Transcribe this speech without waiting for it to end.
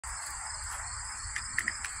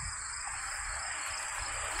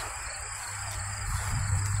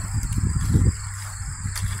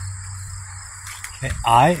Okay,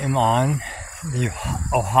 I am on the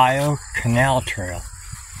Ohio Canal Trail,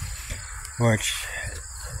 which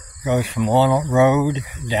goes from Walnut Road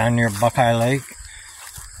down near Buckeye Lake,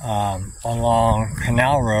 along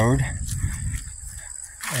Canal Road,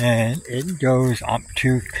 and it goes up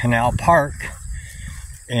to Canal Park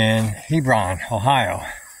in Hebron, Ohio.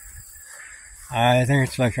 I think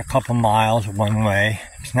it's like a couple miles one way.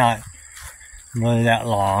 It's not really that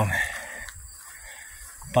long,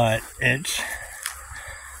 but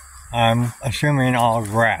I'm assuming all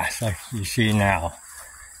grass like you see now.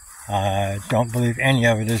 Don't believe any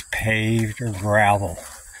of it is paved or gravel.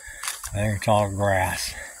 I think it's all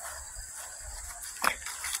grass.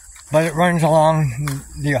 But it runs along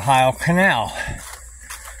the Ohio Canal,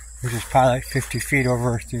 which is probably like 50 feet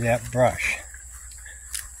over through that brush.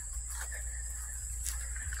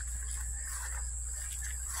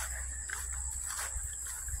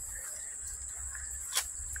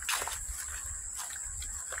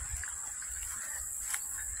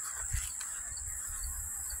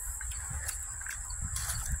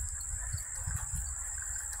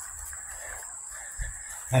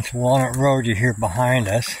 That's Walnut Road you hear behind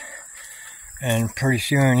us, and pretty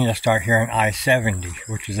soon you'll start hearing I-70,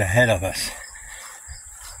 which is ahead of us.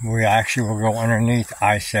 We actually will go underneath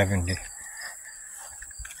I-70.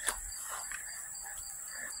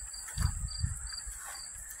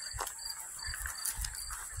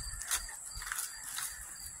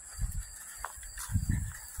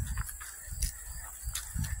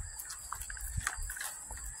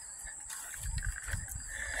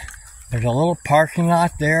 There's a little parking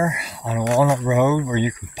lot there on Walnut Road where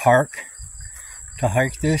you can park to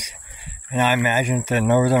hike this. And I imagine at the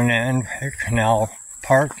northern end at Canal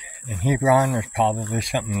Park in Hebron, there's probably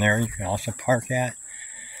something there you can also park at.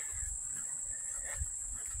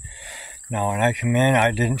 Now when I come in,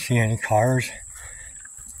 I didn't see any cars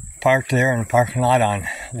parked there in the parking lot on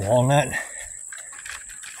Walnut.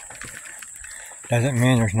 Doesn't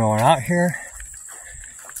mean there's no one out here,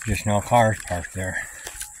 just no cars parked there.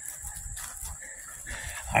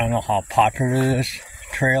 I don't know how popular this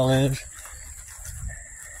trail is.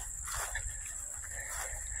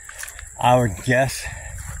 I would guess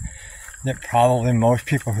that probably most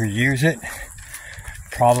people who use it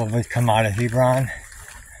probably come out of Hebron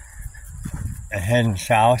and heading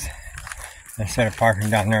south instead of parking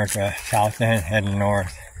down there at the south end heading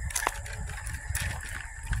north.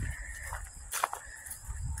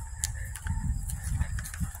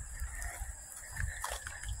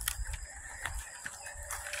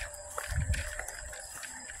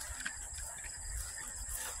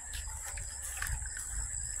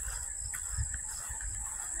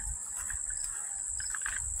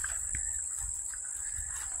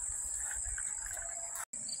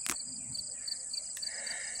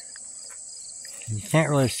 You can't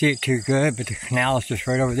really see it too good, but the canal is just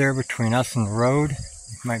right over there between us and the road.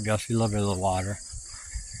 You might be able to see a little bit of the water.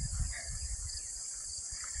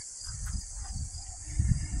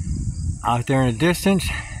 Out there in the distance,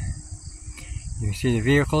 you can see the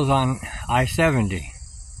vehicles on I-70.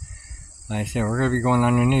 Like I said, we're going to be going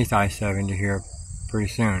underneath I-70 here pretty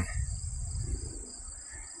soon.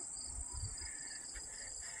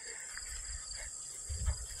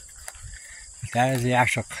 But that is the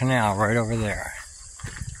actual canal right over there.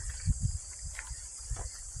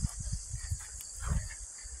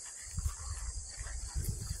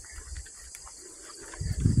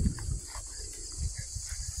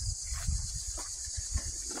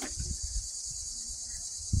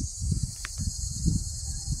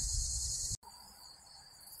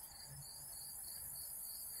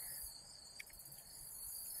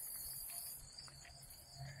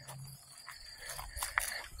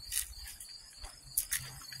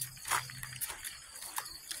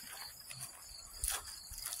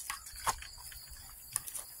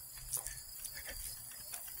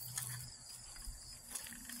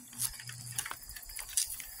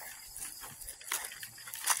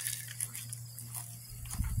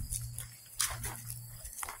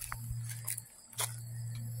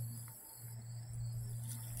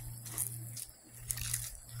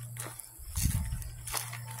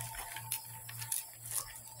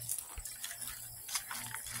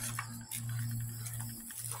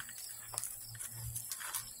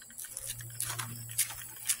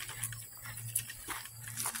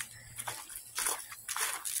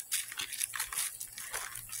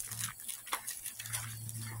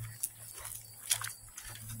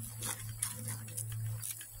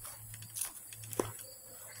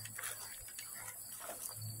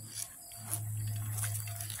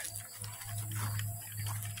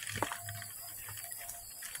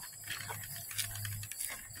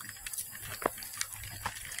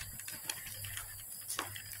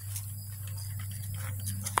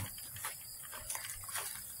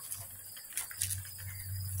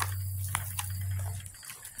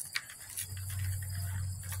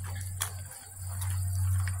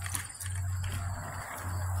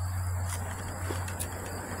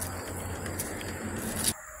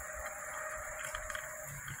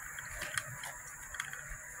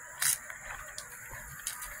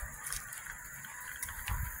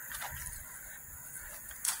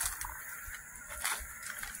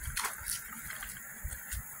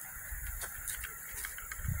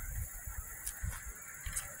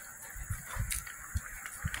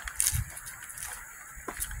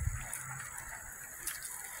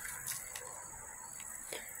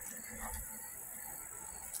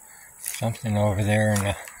 something over there in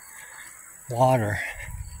the water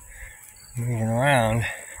moving around.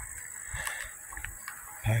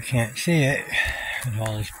 I can't see it with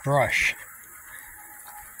all this brush.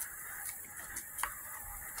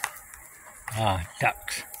 Ah,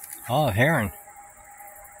 ducks. Oh, heron.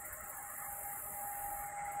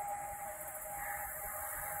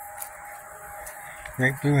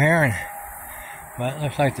 Great blue heron. But it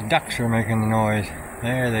looks like the ducks are making the noise.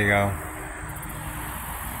 There they go.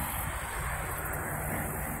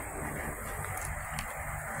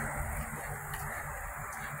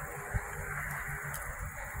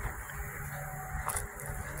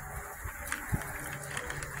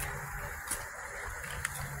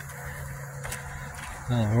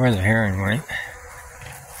 I don't know where the heron went.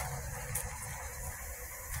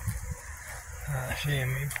 I see him.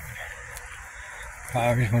 He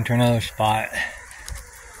probably just went to another spot.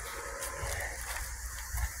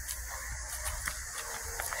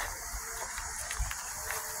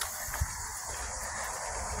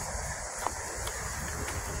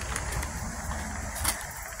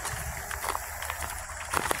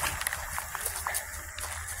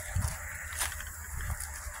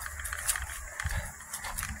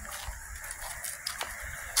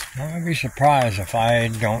 I would be surprised if I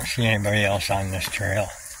don't see anybody else on this trail.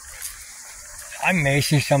 I may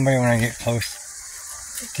see somebody when I get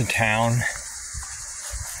close to town.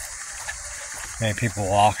 Maybe people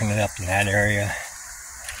walking it up in that area.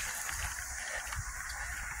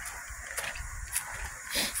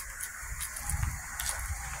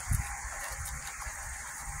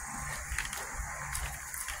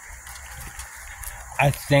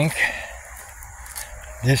 I think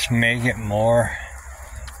this may get more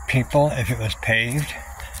people if it was paved.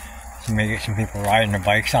 You may get some people riding their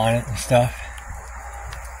bikes on it and stuff.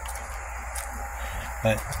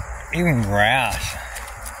 But even grass,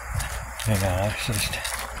 you know, it's just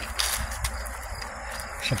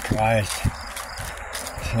surprised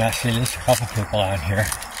to not see at least a couple people on here.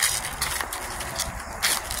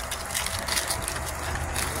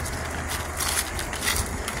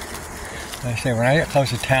 Like I say, when I get close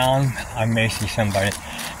to town, I may see somebody.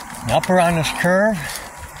 And up around this curve,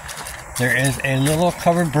 there is a little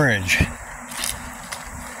covered bridge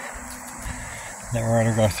that we're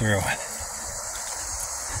going to go through.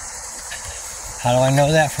 How do I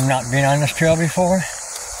know that from not being on this trail before?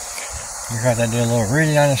 Because I did a little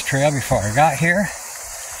reading on this trail before I got here,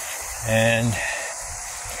 and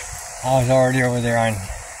I was already over there on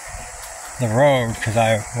the road because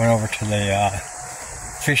I went over to the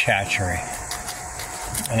fish hatchery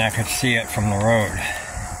and I could see it from the road.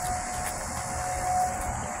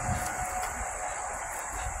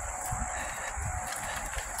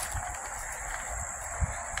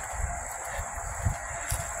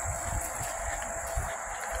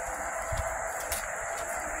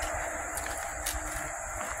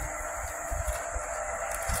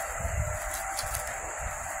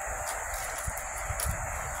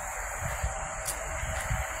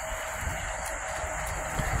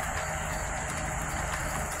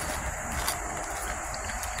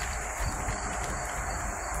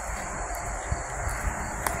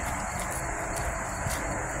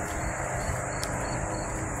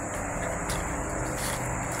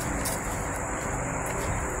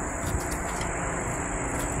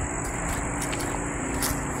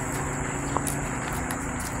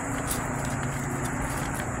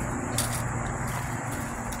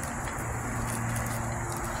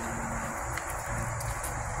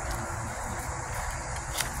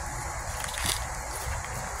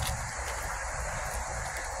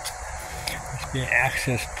 Be an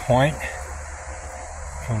access point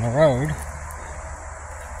from the road.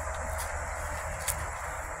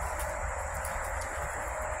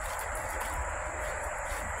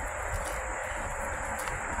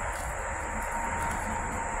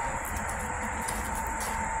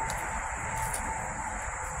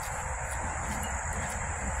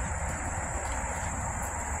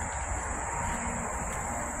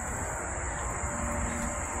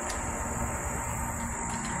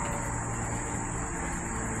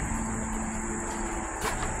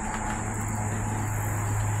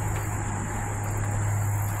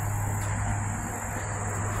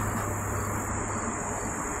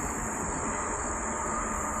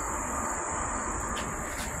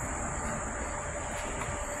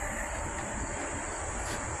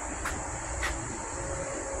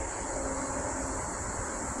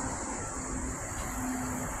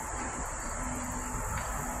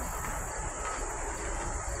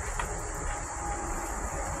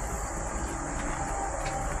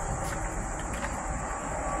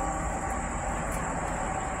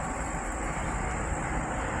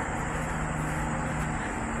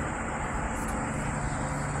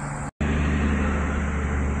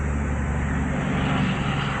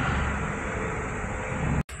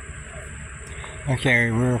 Okay,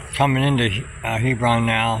 we're coming into Hebron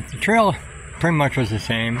now. The trail pretty much was the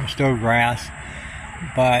same, still grass,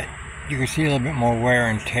 but you can see a little bit more wear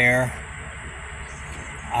and tear.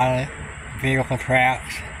 Vehicle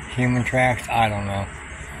tracks, human tracks, I don't know.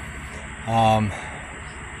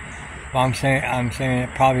 But I'm saying it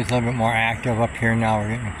probably is a little bit more active up here now.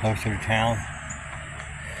 We're getting closer to town.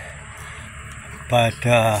 But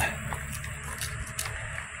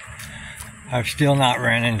I've still not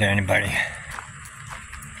ran into anybody.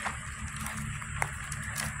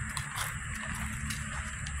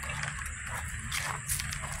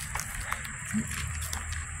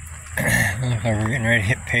 Looks like we're getting ready to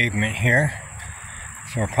hit pavement here.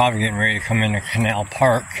 So we're probably getting ready to come into Canal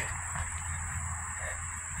Park,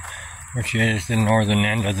 which is the northern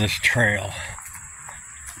end of this trail.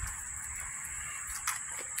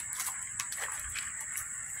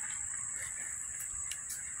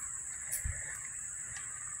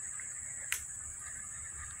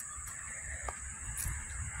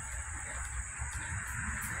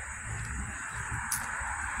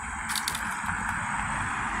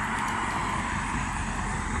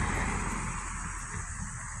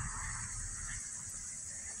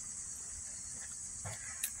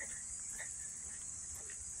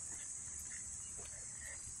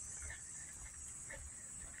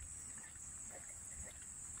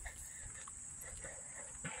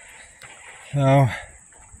 So,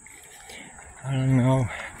 I don't know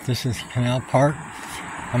if this is Canal Park.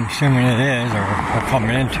 I'm assuming it is, or we're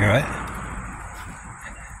coming into it.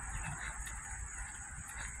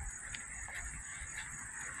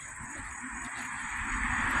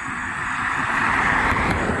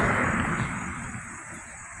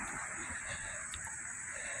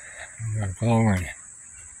 I'm gonna go and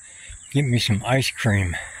get me some ice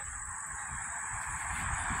cream.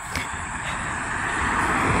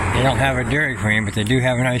 They don't have a Dairy Queen, but they do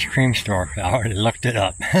have an ice cream store. I already looked it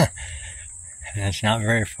up. And it's not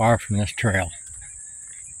very far from this trail.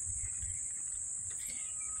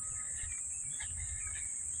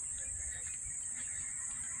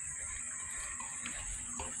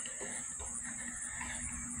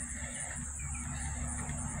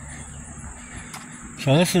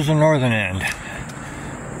 So this is the northern end.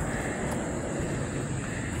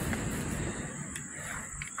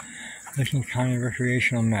 Licking County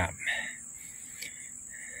Recreational Map.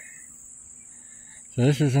 So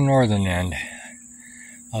this is the northern end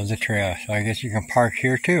of the trail. So I guess you can park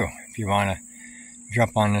here too if you want to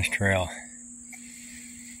jump on this trail.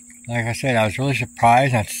 Like I said, I was really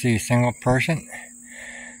surprised not to see a single person,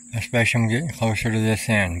 especially I'm getting closer to this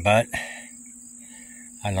end, but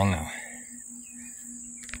I don't know.